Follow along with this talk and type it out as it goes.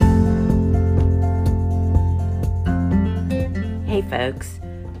folks.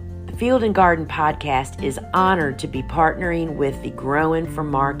 The Field and Garden Podcast is honored to be partnering with the Growing for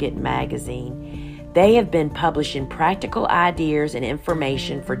Market magazine. They have been publishing practical ideas and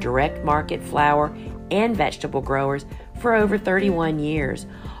information for direct market flower and vegetable growers for over 31 years.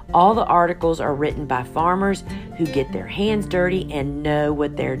 All the articles are written by farmers who get their hands dirty and know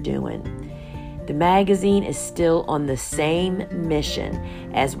what they're doing. The magazine is still on the same mission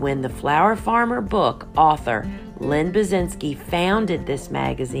as when the Flower Farmer book author Len Basinski founded this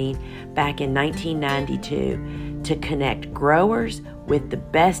magazine back in 1992 to connect growers with the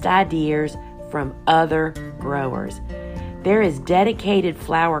best ideas from other growers. There is dedicated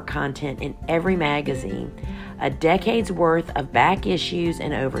flower content in every magazine, a decade's worth of back issues,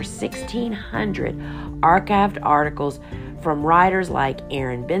 and over 1,600 archived articles from writers like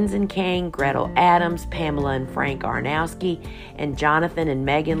Aaron Benzenkane, Gretel Adams, Pamela and Frank Arnowski, and Jonathan and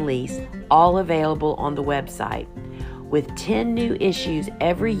Megan Lease, all available on the website. With 10 new issues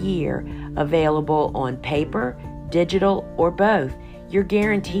every year available on paper, digital, or both, you're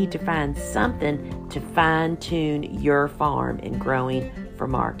guaranteed to find something to fine-tune your farm in growing for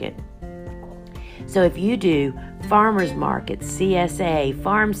market. So if you do farmers markets, CSA,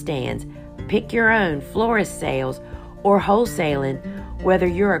 farm stands, pick your own, florist sales, or wholesaling, whether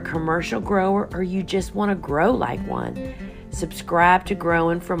you're a commercial grower or you just want to grow like one, subscribe to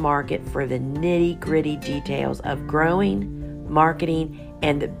Growing for Market for the nitty-gritty details of growing, marketing,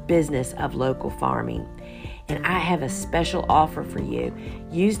 and the business of local farming. And I have a special offer for you.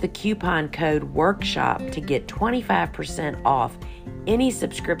 Use the coupon code WORKSHOP to get 25% off any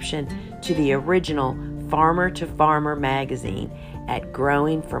subscription to the original Farmer to Farmer magazine at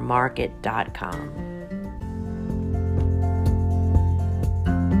growingformarket.com.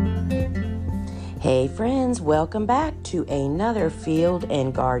 Hey friends, welcome back to another Field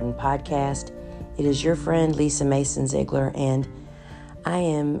and Garden podcast. It is your friend Lisa Mason Ziegler, and I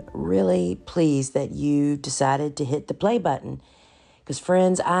am really pleased that you decided to hit the play button. Because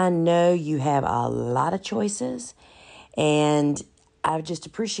friends, I know you have a lot of choices, and I just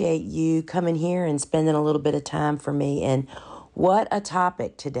appreciate you coming here and spending a little bit of time for me. And what a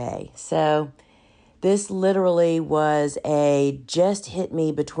topic today. So this literally was just hit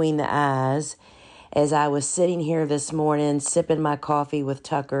me between the eyes as I was sitting here this morning, sipping my coffee with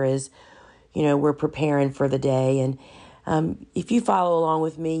Tucker as, we're preparing for the day. And if you follow along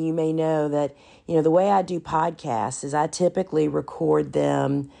with me, you may know that, the way I do podcasts is I typically record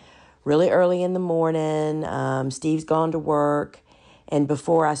them really early in the morning. Steve's gone to work and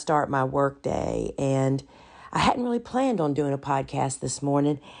before I start my work day. And I hadn't really planned on doing a podcast this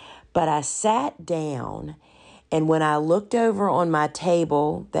morning, but I sat down, and when I looked over on my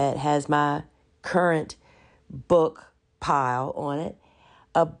table that has my current book pile on it,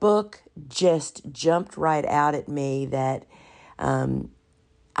 a book just jumped right out at me that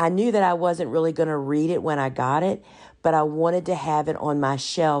I knew that I wasn't really going to read it when I got it, but I wanted to have it on my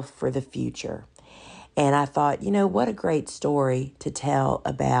shelf for the future. And I thought, what a great story to tell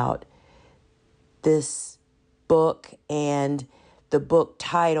about this book and the book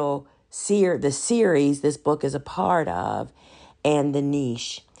title, the series this book is a part of, and the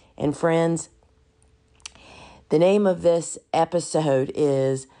niche. And friends, the name of this episode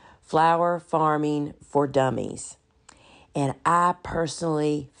is Flower Farming for Dummies. And I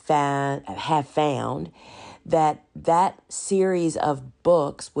personally have found that series of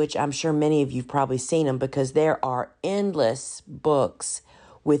books, which I'm sure many of you have probably seen them because there are endless books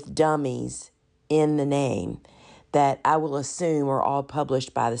with dummies in the name that I will assume are all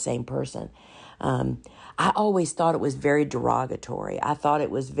published by the same person. I always thought it was very derogatory. I thought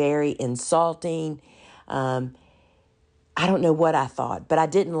it was very insulting. I don't know what I thought, but I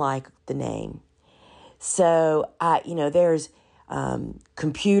didn't like the name. So there's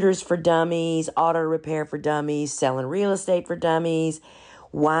computers for dummies, auto repair for dummies, selling real estate for dummies,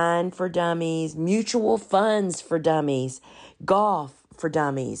 wine for dummies, mutual funds for dummies, golf for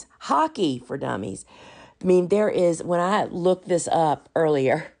dummies, hockey for dummies. When I looked this up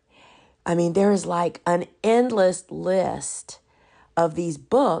earlier, there is like an endless list of these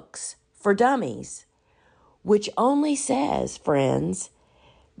books for dummies, which only says, friends,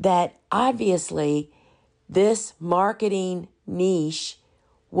 that obviously this marketing niche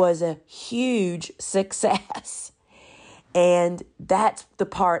was a huge success. And that's the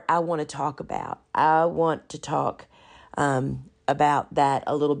part I want to talk about. I want to talk about that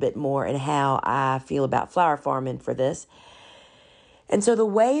a little bit more and how I feel about flower farming for this. And so the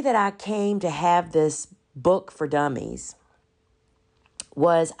way that I came to have this book for dummies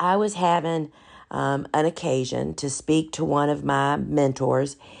was I was having an occasion to speak to one of my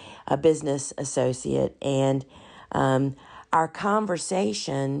mentors, a business associate, and our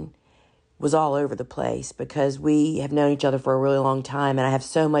conversation was all over the place because we have known each other for a really long time, and I have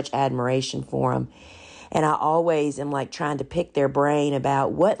so much admiration for him. And I always am like trying to pick their brain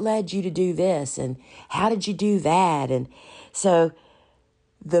about what led you to do this and how did you do that. And so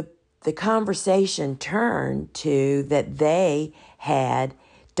the conversation turned to that they had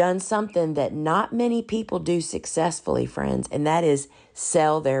done something that not many people do successfully, friends, and that is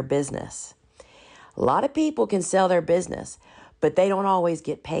sell their business. A lot of people can sell their business, but they don't always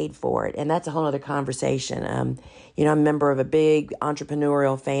get paid for it. And that's a whole other conversation. I'm a member of a big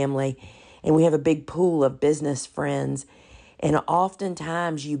entrepreneurial family, and we have a big pool of business friends. And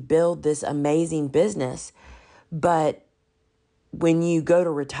oftentimes you build this amazing business, but when you go to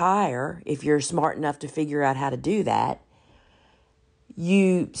retire, if you're smart enough to figure out how to do that,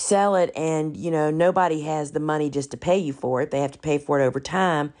 you sell it and, nobody has the money just to pay you for it. They have to pay for it over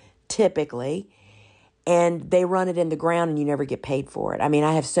time, typically. And they run it in the ground and you never get paid for it. I mean,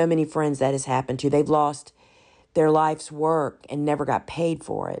 I have so many friends that has happened to. They've lost their life's work and never got paid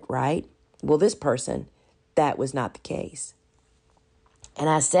for it, right? Well, this person, that was not the case. And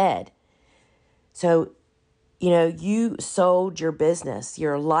I said, so, you sold your business,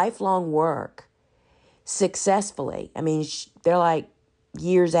 your lifelong work successfully. I mean, they're like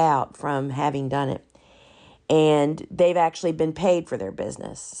years out from having done it. And they've actually been paid for their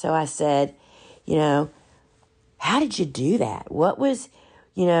business. So I said, how did you do that? What was,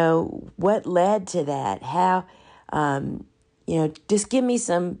 what led to that? How, just give me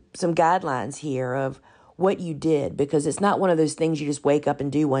some guidelines here of what you did, because it's not one of those things you just wake up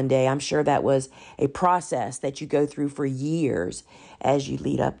and do one day. I'm sure that was a process that you go through for years as you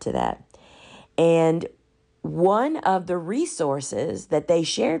lead up to that. And one of the resources that they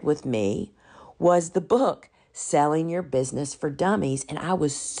shared with me was the book, Selling Your Business for Dummies. And I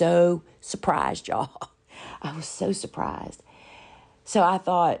was so surprised, y'all. I was so surprised. So I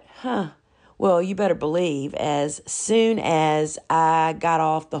thought, well, you better believe as soon as I got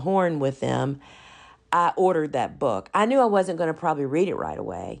off the horn with them, I ordered that book. I knew I wasn't going to probably read it right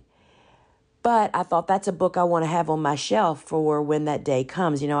away, but I thought that's a book I want to have on my shelf for when that day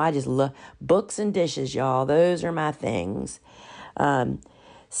comes. I just love books and dishes, y'all. Those are my things.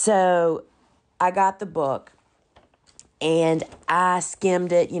 So I got the book and I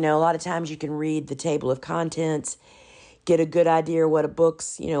skimmed it. A lot of times you can read the table of contents, get a good idea what a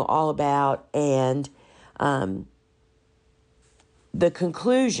book's, all about. And the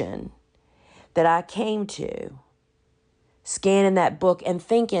conclusion that I came to, scanning that book and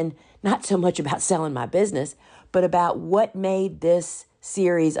thinking not so much about selling my business, but about what made this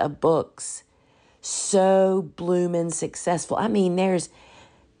series of books so bloomin' successful. I mean, there's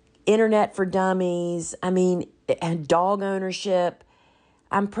Internet for Dummies. I mean, and dog ownership.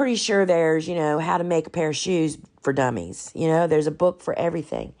 I'm pretty sure there's, how to make a pair of shoes for dummies. There's a book for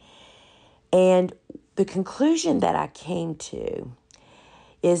everything. And the conclusion that I came to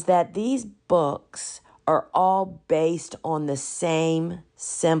is that these books are all based on the same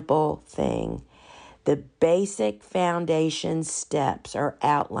simple thing. The basic foundation steps are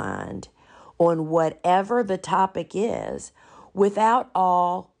outlined on whatever the topic is without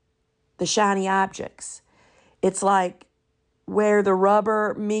all the shiny objects. It's like where the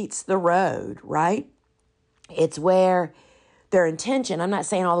rubber meets the road, right? It's where their intention, I'm not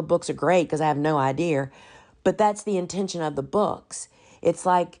saying all the books are great because I have no idea, but that's the intention of the books. It's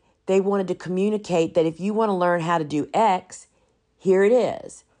like they wanted to communicate that if you want to learn how to do X, here it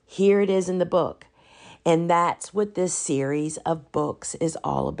is. Here it is in the book. And that's what this series of books is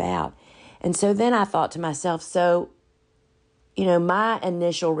all about. And so then I thought to myself, my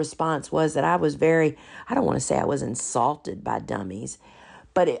initial response was that I was I don't want to say I was insulted by dummies,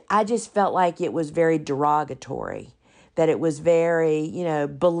 but I just felt like it was very derogatory, that it was very,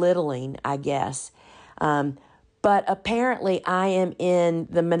 belittling, I guess. But apparently I am in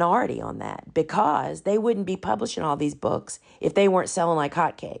the minority on that because they wouldn't be publishing all these books if they weren't selling like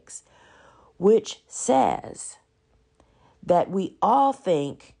hotcakes, which says that we all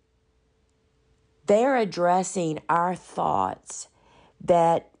think they're addressing our thoughts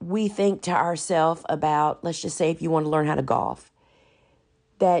that we think to ourselves about, let's just say if you want to learn how to golf,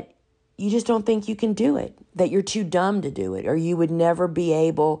 that you just don't think you can do it, that you're too dumb to do it, or you would never be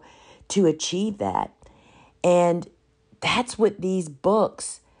able to achieve that. And that's what these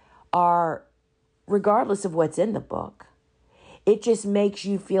books are, regardless of what's in the book. It just makes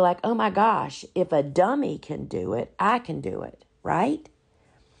you feel like, oh my gosh, if a dummy can do it, I can do it, right?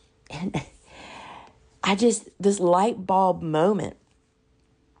 And this light bulb moment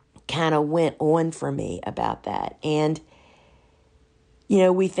kind of went on for me about that. And,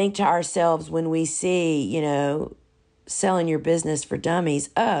 we think to ourselves when we see, selling your business for dummies,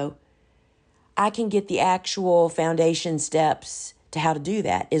 oh, I can get the actual foundation steps to how to do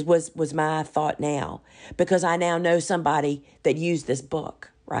that was my thought now, because I now know somebody that used this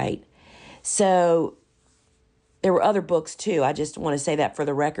book, right? So there were other books too. I just want to say that for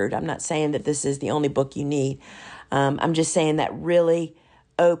the record. I'm not saying that this is the only book you need. I'm just saying that really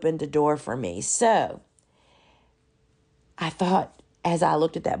opened a door for me. So I thought, as I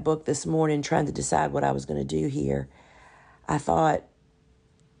looked at that book this morning trying to decide what I was going to do here, I thought,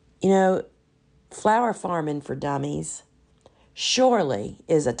 flower farming for dummies surely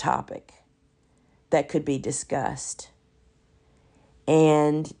is a topic that could be discussed.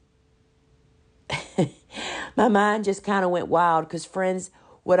 And my mind just kind of went wild, because, friends,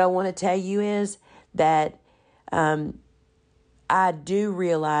 what I want to tell you is that I do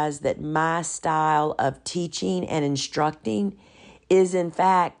realize that my style of teaching and instructing is, in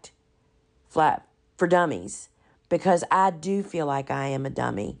fact, flat for dummies, because I do feel like I am a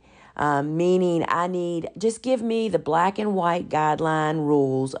dummy. Meaning just give me the black and white guideline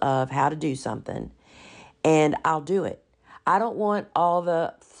rules of how to do something, and I'll do it. I don't want all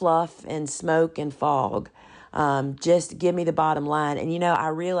the fluff and smoke and fog. Just give me the bottom line. And, I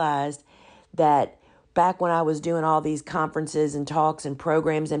realized that back when I was doing all these conferences and talks and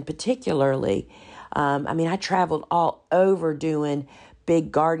programs, and particularly, I traveled all over doing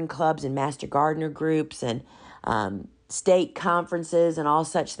big garden clubs and master gardener groups and state conferences and all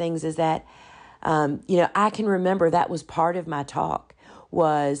such things as that. I can remember that was part of my talk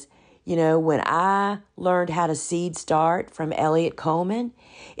was, when I learned how to seed start from Elliot Coleman,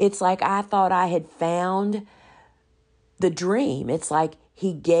 it's like I thought I had found the dream. It's like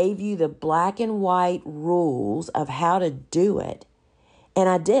he gave you the black and white rules of how to do it, and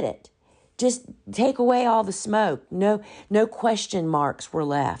I did it. Just take away all the smoke. No question marks were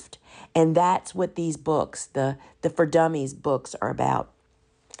left. And that's what these books, the For Dummies books, are about.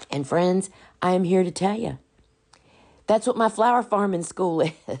 And friends, I am here to tell you, that's what my flower farming school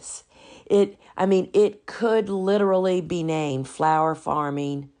is. It could literally be named Flower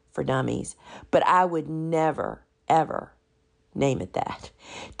Farming for Dummies, but I would never, ever name it that,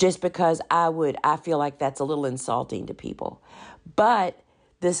 just because I feel like that's a little insulting to people. But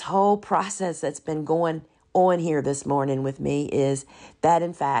this whole process that's been going on here this morning with me is that,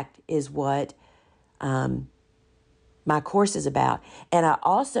 in fact, is what my course is about. And I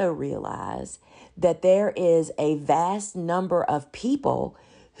also realize that there is a vast number of people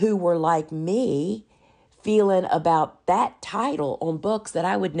who were like me, feeling about that title on books that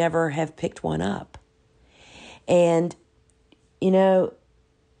I would never have picked one up. And,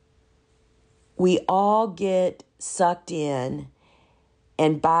 we all get sucked in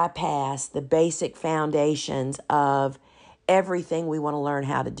and bypass the basic foundations of everything we want to learn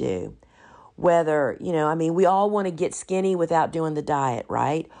how to do. Whether, we all want to get skinny without doing the diet,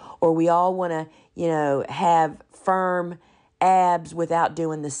 right? Or we all want to, have firm abs without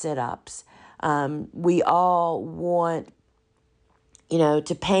doing the sit-ups. We all want,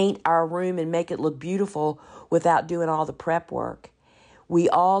 to paint our room and make it look beautiful without doing all the prep work. We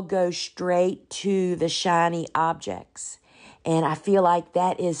all go straight to the shiny objects. And I feel like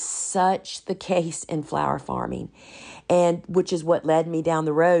that is such the case in flower farming, and which is what led me down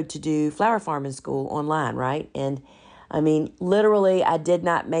the road to do flower farming school online, right? And literally, I did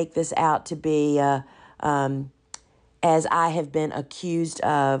not make this out to be, as I have been accused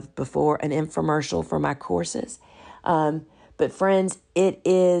of before, an infomercial for my courses. But friends, it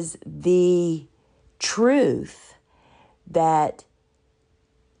is the truth that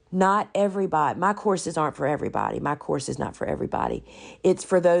not everybody, my courses aren't for everybody. My course is not for everybody. It's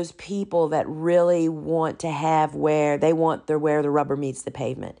for those people that really want to have where the rubber meets the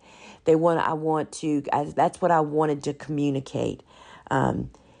pavement. That's what I wanted to communicate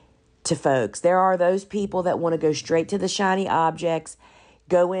to folks. There are those people that want to go straight to the shiny objects,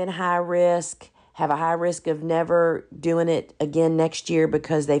 go in high risk, have a high risk of never doing it again next year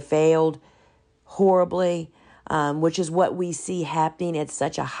because they failed horribly. Which is what we see happening at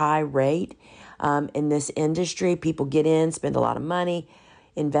such a high rate in this industry. People get in, spend a lot of money,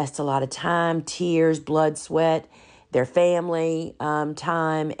 invest a lot of time, tears, blood, sweat, their family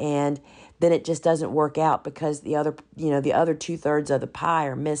time, and then it just doesn't work out because the other 2/3 of the pie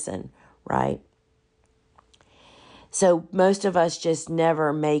are missing, right? So most of us just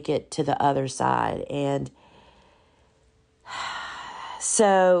never make it to the other side. And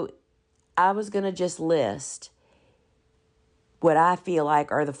so I was going to just list what I feel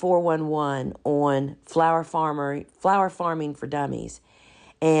like are the 411 on flower farming for dummies.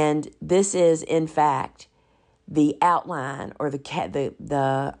 And this is, in fact, the outline or the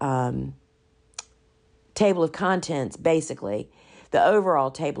table of contents, basically, the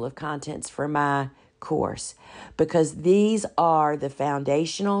overall table of contents for my course, because these are the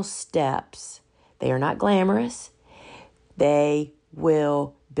foundational steps. They are not glamorous. They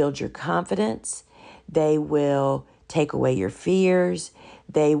will build your confidence. They will take away your fears.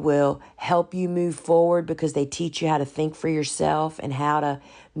 They will help you move forward because they teach you how to think for yourself and how to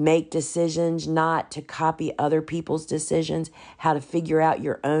make decisions, not to copy other people's decisions, how to figure out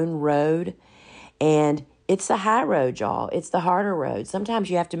your own road. And it's the high road, y'all. It's the harder road. Sometimes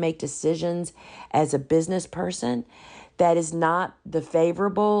you have to make decisions as a business person that is not the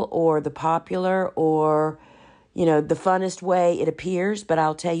favorable or the popular or, the funnest way it appears. But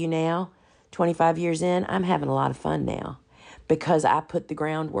I'll tell you now, 25 years in, I'm having a lot of fun now because I put the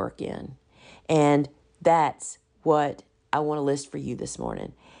groundwork in. And that's what I want to list for you this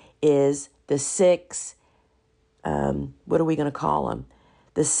morning is the 6, what are we going to call them?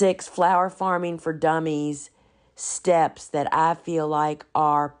 The 6 flower farming for dummies steps that I feel like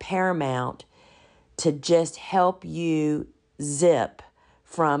are paramount to just help you zip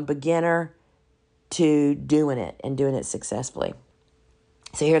from beginner to doing it and doing it successfully.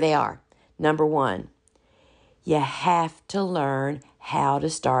 So here they are. Number 1, you have to learn how to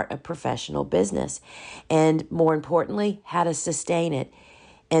start a professional business and, more importantly, how to sustain it.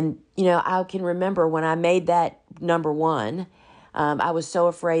 And, I can remember when I made that number 1, I was so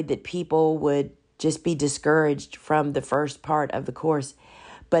afraid that people would just be discouraged from the first part of the course.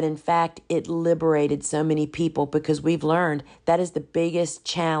 But in fact, it liberated so many people because we've learned that is the biggest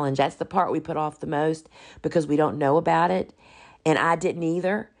challenge. That's the part we put off the most because we don't know about it. And I didn't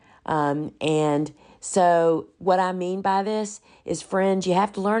either. And so what I mean by this is, friends, you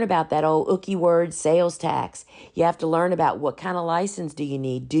have to learn about that old ookie word, sales tax. You have to learn about what kind of license do you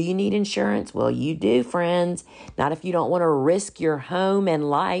need. Do you need insurance? Well, you do, friends. Not if you don't want to risk your home and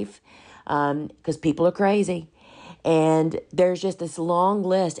life, because people are crazy. And there's just this long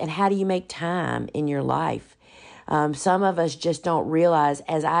list. And how do you make time in your life? Some of us just don't realize,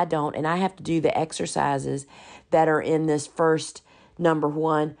 as I don't, and I have to do the exercises that are in this first number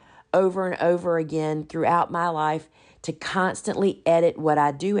 1 over and over again throughout my life to constantly edit what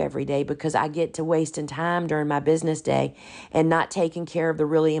I do every day because I get to wasting time during my business day and not taking care of the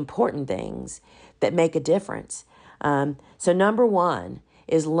really important things that make a difference. So number 1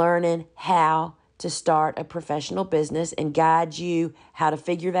 is learning how to start a professional business and guide you how to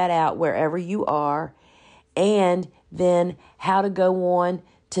figure that out wherever you are, and then how to go on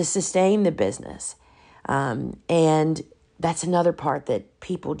to sustain the business. And that's another part that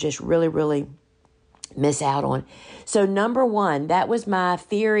people just really, really miss out on. So number 1, that was my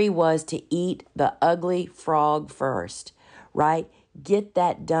theory, was to eat the ugly frog first, right? Get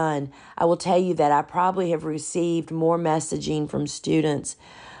that done. I will tell you that I probably have received more messaging from students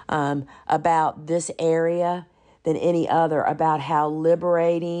about this area than any other, about how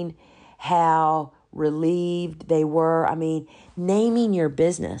liberating, how relieved they were. I mean, naming your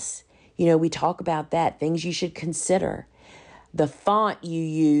business. We talk about that, things you should consider. The font you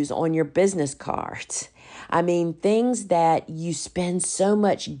use on your business cards. I mean, things that you spend so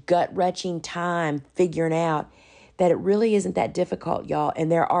much gut-wrenching time figuring out that it really isn't that difficult, y'all. And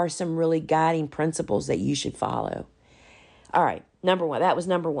there are some really guiding principles that you should follow. All right, number 1. That was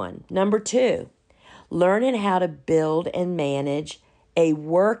number 1. Number 2, learning how to build and manage a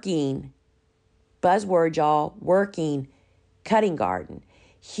working, buzzword, y'all, working cutting garden.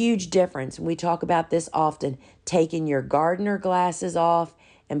 Huge difference. We talk about this often, taking your gardener glasses off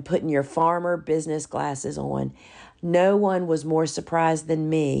and putting your farmer business glasses on. No one was more surprised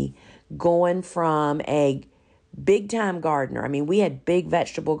than me going from a big time gardener. I mean, we had big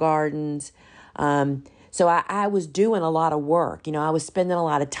vegetable gardens. So I was doing a lot of work. I was spending a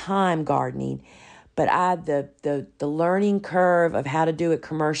lot of time gardening. But the learning curve of how to do it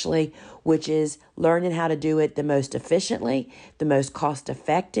commercially, which is learning how to do it the most efficiently, the most cost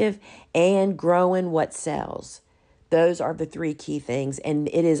effective, and growing what sells. Those are the 3 key things. And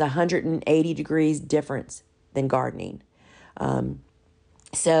it is 180 degrees difference than gardening.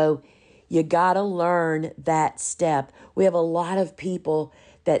 So you got to learn that step. We have a lot of people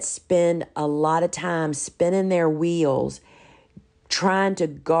that spend a lot of time spinning their wheels trying to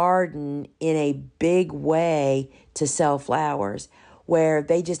garden in a big way to sell flowers, where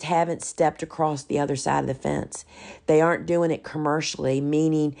they just haven't stepped across the other side of the fence. They aren't doing it commercially,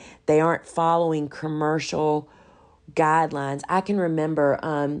 meaning they aren't following commercial guidelines. I can remember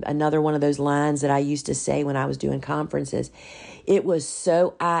another one of those lines that I used to say when I was doing conferences. It was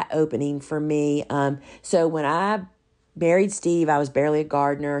so eye-opening for me. So when I married Steve, I was barely a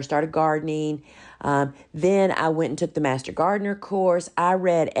gardener, started gardening. Then I went and took the Master Gardener course. I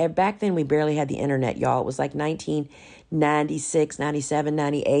read, back then we barely had the internet, y'all. It was like 1996, 97,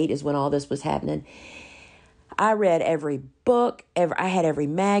 98 is when all this was happening. I read every book, I had every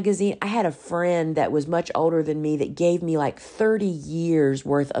magazine. I had a friend that was much older than me that gave me like 30 years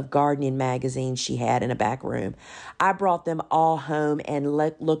worth of gardening magazines she had in a back room. I brought them all home and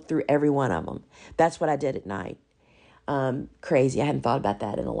looked through every one of them. That's what I did at night. Crazy. I hadn't thought about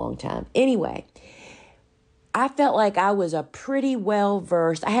that in a long time. Anyway, I felt like I was a pretty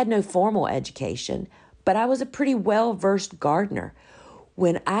well-versed, I had no formal education, but I was a pretty well-versed gardener.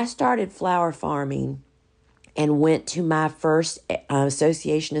 When I started flower farming and went to my first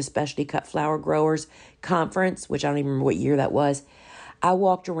Association of Specialty Cut Flower Growers conference, which I don't even remember what year that was, I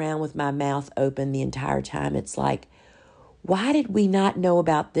walked around with my mouth open the entire time. It's like, why did we not know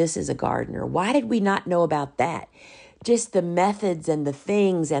about this as a gardener? Why did we not know about that? Just the methods and the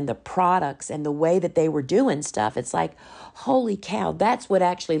things and the products and the way that they were doing stuff. It's like, holy cow, that's what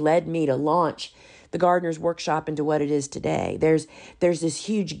actually led me to launch the Gardener's Workshop into what it is today. There's this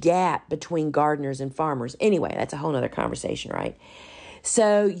huge gap between gardeners and farmers. Anyway, that's a whole nother conversation, right?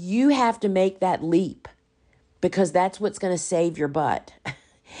 So you have to make that leap because that's what's going to save your butt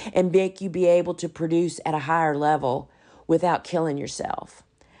and make you be able to produce at a higher level without killing yourself.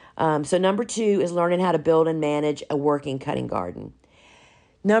 So number 2 is learning how to build and manage a working cutting garden.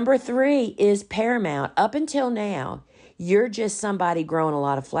 Number 3 is paramount. Up until now, you're just somebody growing a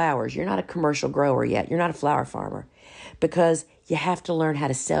lot of flowers. You're not a commercial grower yet. You're not a flower farmer because you have to learn how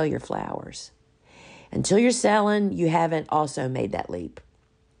to sell your flowers. Until you're selling, you haven't also made that leap.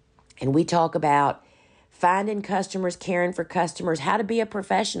 And we talk about finding customers, caring for customers, how to be a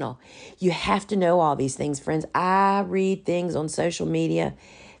professional. You have to know all these things, friends. I read things on social media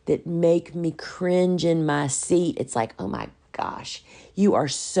that make me cringe in my seat. It's like, oh my gosh, you are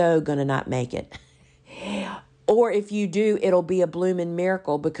so going to not make it. Or if you do, it'll be a blooming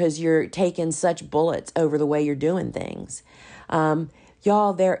miracle because you're taking such bullets over the way you're doing things.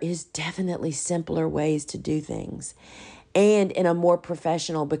 Y'all, there is definitely simpler ways to do things and in a more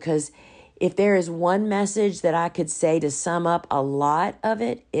professional, because if there is one message that I could say to sum up a lot of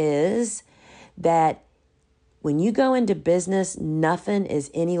it is that when you go into business, nothing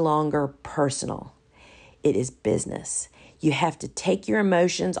is any longer personal. It is business. You have to take your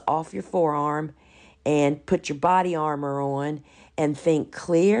emotions off your forearm and put your body armor on and think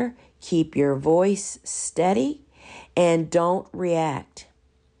clear, keep your voice steady, and don't react.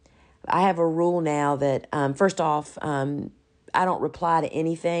 I have a rule now that, first off, I don't reply to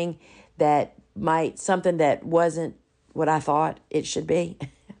anything that something that wasn't what I thought it should be,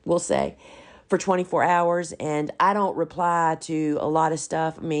 we'll say, for 24 hours. And I don't reply to a lot of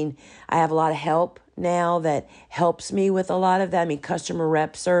stuff. I mean, I have a lot of help now that helps me with a lot of that. I mean, customer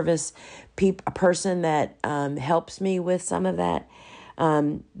rep service, a person that helps me with some of that.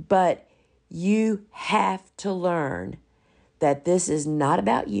 But you have to learn that this is not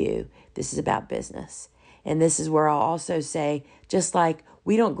about you. This is about business. And this is where I'll also say, just like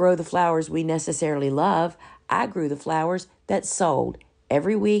we don't grow the flowers we necessarily love, I grew the flowers that sold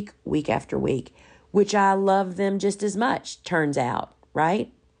every week, week after week, which I love them just as much, turns out,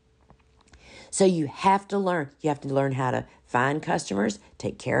 right? So you have to learn. You have to learn how to find customers,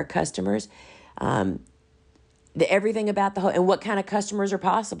 take care of customers, everything about the whole, and what kind of customers are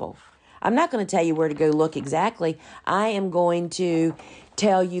possible. I'm not going to tell you where to go look exactly. I am going to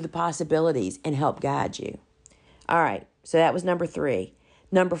tell you the possibilities and help guide you. All right, so that was number 3.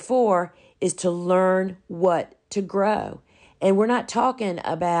 Number 4 is to learn what to grow. And we're not talking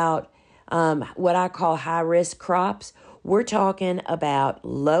about what I call high-risk crops. We're talking about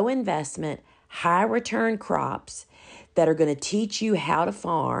low investment, high return crops that are going to teach you how to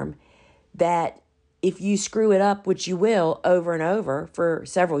farm, that if you screw it up, which you will over and over for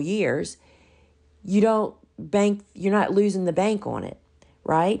several years, you're not losing the bank on it,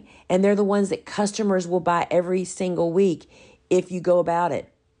 right? And they're the ones that customers will buy every single week if you go about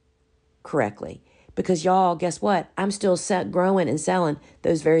it correctly. Because y'all, guess what? I'm still growing and selling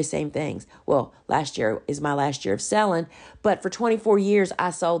those very same things. Well, last year is my last year of selling, but for 24 years,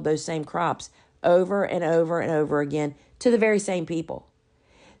 I sold those same crops over and over and over again to the very same people.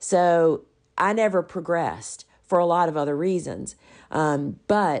 So I never progressed for a lot of other reasons.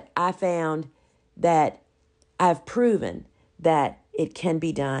 But I found that I've proven that it can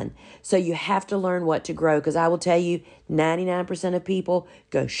be done. So you have to learn what to grow, because I will tell you, 99% of people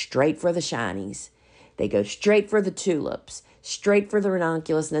go straight for the shinies. They go straight for the tulips, straight for the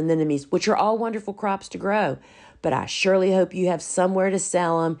ranunculus and anemones, which are all wonderful crops to grow. But I surely hope you have somewhere to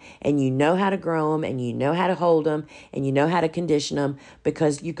sell them, and you know how to grow them, and you know how to hold them, and you know how to condition them,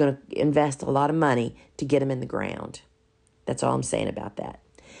 because you're going to invest a lot of money to get them in the ground. That's all I'm saying about that.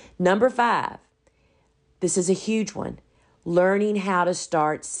 Number 5, this is a huge one. Learning how to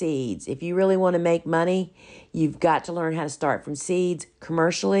start seeds. If you really want to make money, you've got to learn how to start from seeds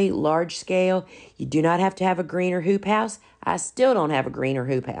commercially, large scale. You do not have to have a greener hoop house. I still don't have a greener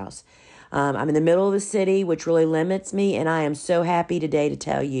hoop house. I'm in the middle of the city, which really limits me, and I am so happy today to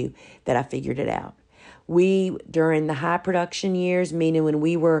tell you that I figured it out. We, during the high production years, meaning when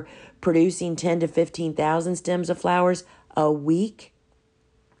we were producing 10 to 15,000 stems of flowers a week,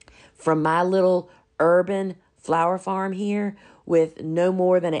 from my little urban flower farm here with no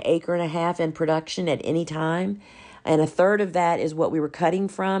more than 1.5 acres in production at any time, and a third of that is what we were cutting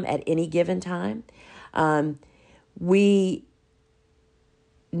from at any given time. We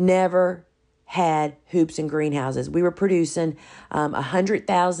never had hoops and greenhouses. We were producing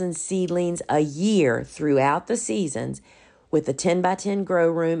 100,000 seedlings a year throughout the seasons with a 10 by 10 grow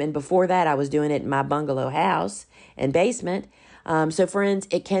room. And before that, I was doing it in my bungalow house and basement. So friends,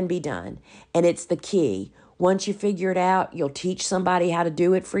 it can be done. And it's the key. Once you figure it out, you'll teach somebody how to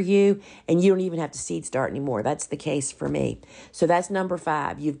do it for you, and you don't even have to seed start anymore. That's the case for me. So that's number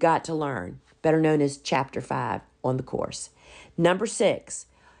 5. You've got to learn, better known as chapter 5 on the course. Number 6,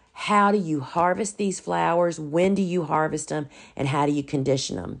 how do you harvest these flowers? When do you harvest them? And how do you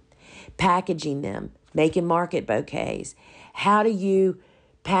condition them? Packaging them, making market bouquets. How do you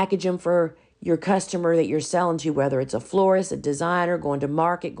package them for your customer that you're selling to, whether it's a florist, a designer, going to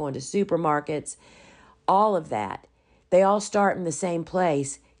market, going to supermarkets, all of that. They all start in the same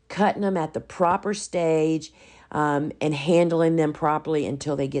place, cutting them at the proper stage and handling them properly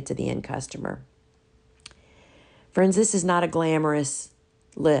until they get to the end customer. Friends, this is not a glamorous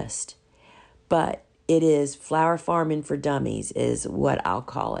list, but it is flower farming for dummies is what I'll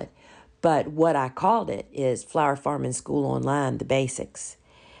call it. But what I called it is Flower Farming School Online, the basics.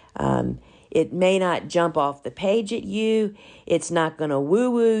 It may not jump off the page at you. It's not going to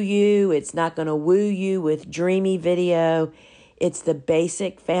woo-woo you. It's not going to woo you with dreamy video. It's the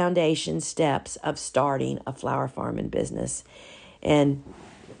basic foundation steps of starting a flower farming business. And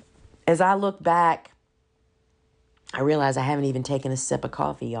as I look back, I realize I haven't even taken a sip of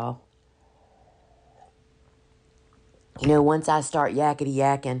coffee, y'all. You know, once I start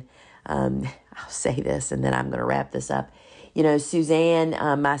yakety-yakking, I'll say this and then I'm going to wrap this up. You know, Suzanne,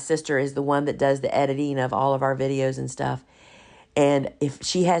 my sister, is the one that does the editing of all of our videos and stuff. And if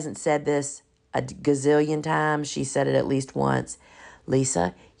she hasn't said this a gazillion times, she said it at least once.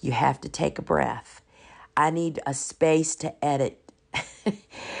 Lisa, you have to take a breath. I need a space to edit.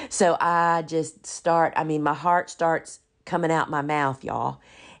 So I just start, my heart starts coming out my mouth, y'all.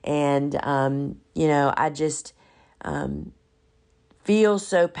 And, I just feel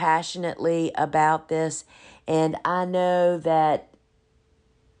so passionately about this. And I know that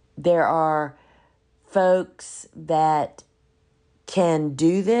there are folks that can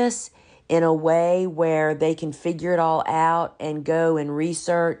do this in a way where they can figure it all out and go and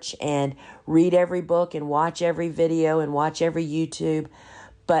research and read every book and watch every video and watch every YouTube.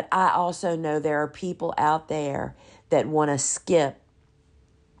 But I also know there are people out there that want to skip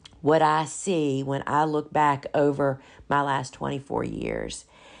what I see when I look back over my last 24 years.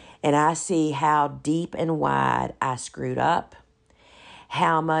 And I see how deep and wide I screwed up,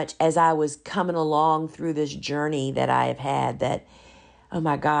 how much as I was coming along through this journey that I have had that, oh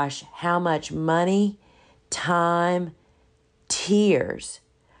my gosh, how much money, time, tears.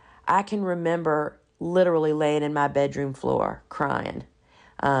 I can remember literally laying in my bedroom floor crying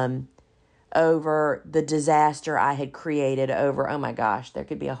over the disaster I had created over, oh my gosh, there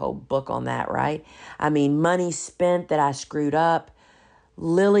could be a whole book on that, right? Money spent that I screwed up,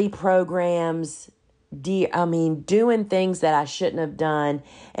 Lily programs, doing things that I shouldn't have done,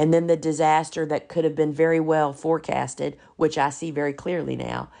 and then the disaster that could have been very well forecasted, which I see very clearly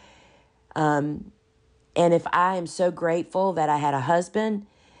now. And if I am so grateful that I had a husband,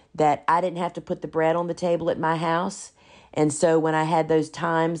 that I didn't have to put the bread on the table at my house, and so when I had those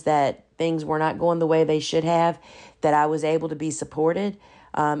times that things were not going the way they should have, that I was able to be supported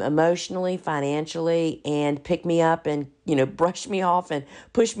emotionally, financially, and pick me up and, brush me off and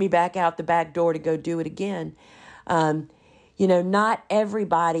push me back out the back door to go do it again. Not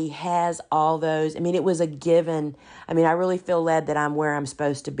everybody has all those. It was a given. I really feel led that I'm where I'm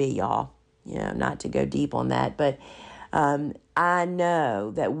supposed to be, y'all. Not to go deep on that, but I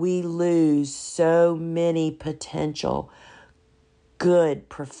know that we lose so many potential good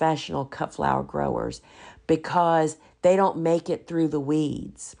professional cut flower growers because they don't make it through the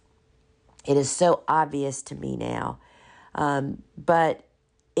weeds. It is so obvious to me now. But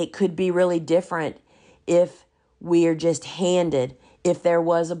it could be really different if we are just handed, if there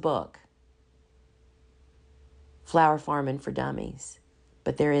was a book, Flower Farming for Dummies.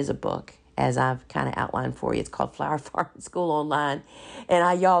 But there is a book, as I've kind of outlined for you. It's called Flower Farming School Online.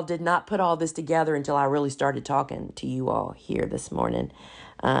 And y'all did not put all this together until I really started talking to you all here this morning.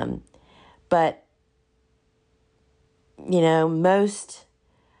 But,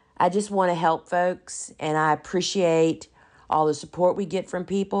 I just want to help folks, and I appreciate all the support we get from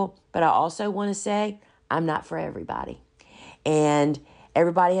people. But I also want to say I'm not for everybody. And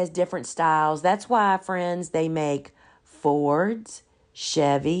everybody has different styles. That's why, friends, they make Fords,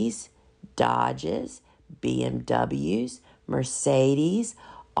 Chevys, Dodges, BMWs, Mercedes,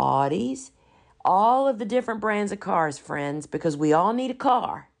 Audis, all of the different brands of cars, friends, because we all need a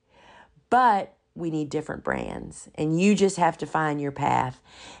car. But we need different brands, and you just have to find your path.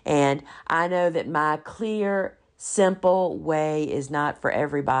 And I know that my clear, simple way is not for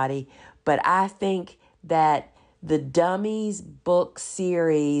everybody, but I think that the Dummies book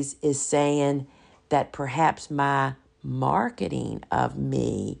series is saying that perhaps my marketing of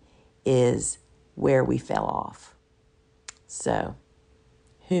me is where we fell off. So,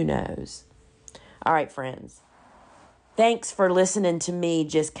 who knows? All right, friends. Thanks for listening to me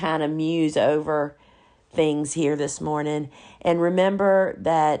just kind of muse over things here this morning. And remember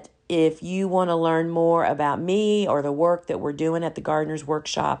that if you want to learn more about me or the work that we're doing at the Gardener's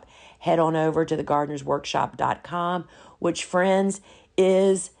Workshop, head on over to thegardenersworkshop.com, which, friends,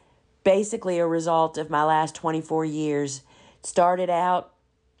 is basically a result of my last 24 years. Started out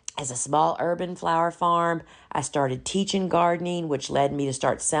as a small urban flower farm. I started teaching gardening, which led me to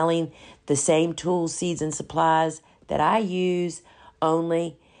start selling the same tools, seeds, and supplies that I use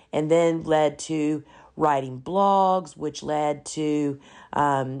only, and then led to writing blogs, which led to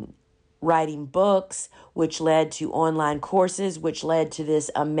writing books, which led to online courses, which led to this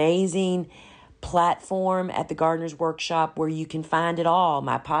amazing platform at the Gardener's Workshop where you can find it all,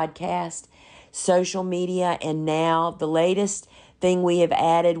 my podcast, social media, and now the latest thing we have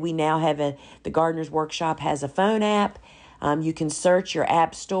added, we now have the Gardener's Workshop has a phone app. You can search your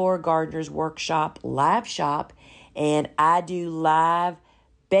app store, Gardener's Workshop Live Shop, and I do live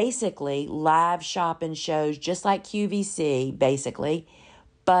shopping shows just like QVC, basically,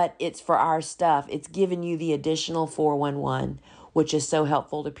 but it's for our stuff. It's giving you the additional 411, which is so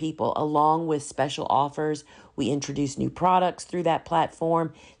helpful to people, along with special offers. We introduce new products through that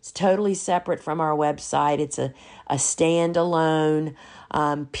platform. It's totally separate from our website. It's a standalone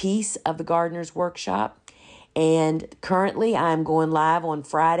piece of the Gardener's Workshop. And currently I'm going live on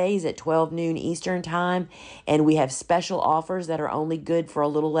Fridays at 12 noon Eastern time. And we have special offers that are only good for a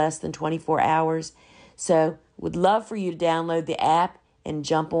little less than 24 hours. So would love for you to download the app and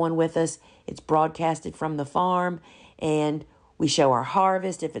jump on with us. It's broadcasted from the farm, and we show our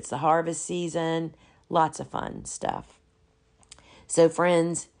harvest if it's the harvest season. Lots of fun stuff. So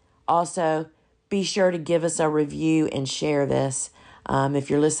friends, also be sure to give us a review and share this. If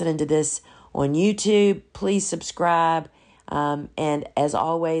you're listening to this on YouTube, please subscribe. And as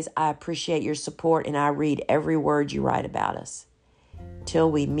always, I appreciate your support, and I read every word you write about us. Till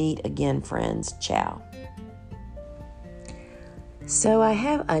we meet again, friends. Ciao. So I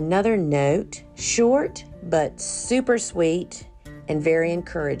have another note, short but super sweet and very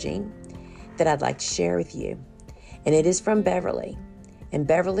encouraging, that I'd like to share with you. And it is from Beverly. And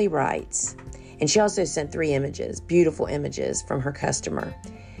Beverly writes, and she also sent 3 images, beautiful images from her customer.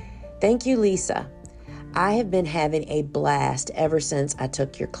 Thank you, Lisa. I have been having a blast ever since I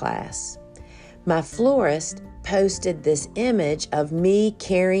took your class. My florist posted this image of me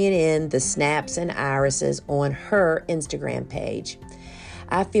carrying in the snaps and irises on her Instagram page.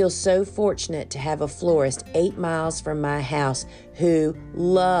 I feel so fortunate to have a florist 8 miles from my house who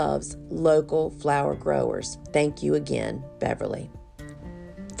loves local flower growers. Thank you again, Beverly.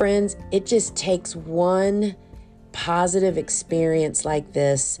 Friends, it just takes one positive experience like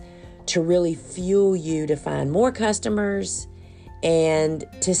this to really fuel you to find more customers and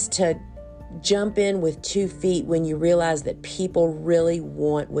just to jump in with 2 feet when you realize that people really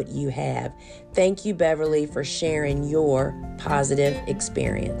want what you have. Thank you, Beverly, for sharing your positive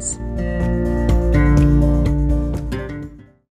experience.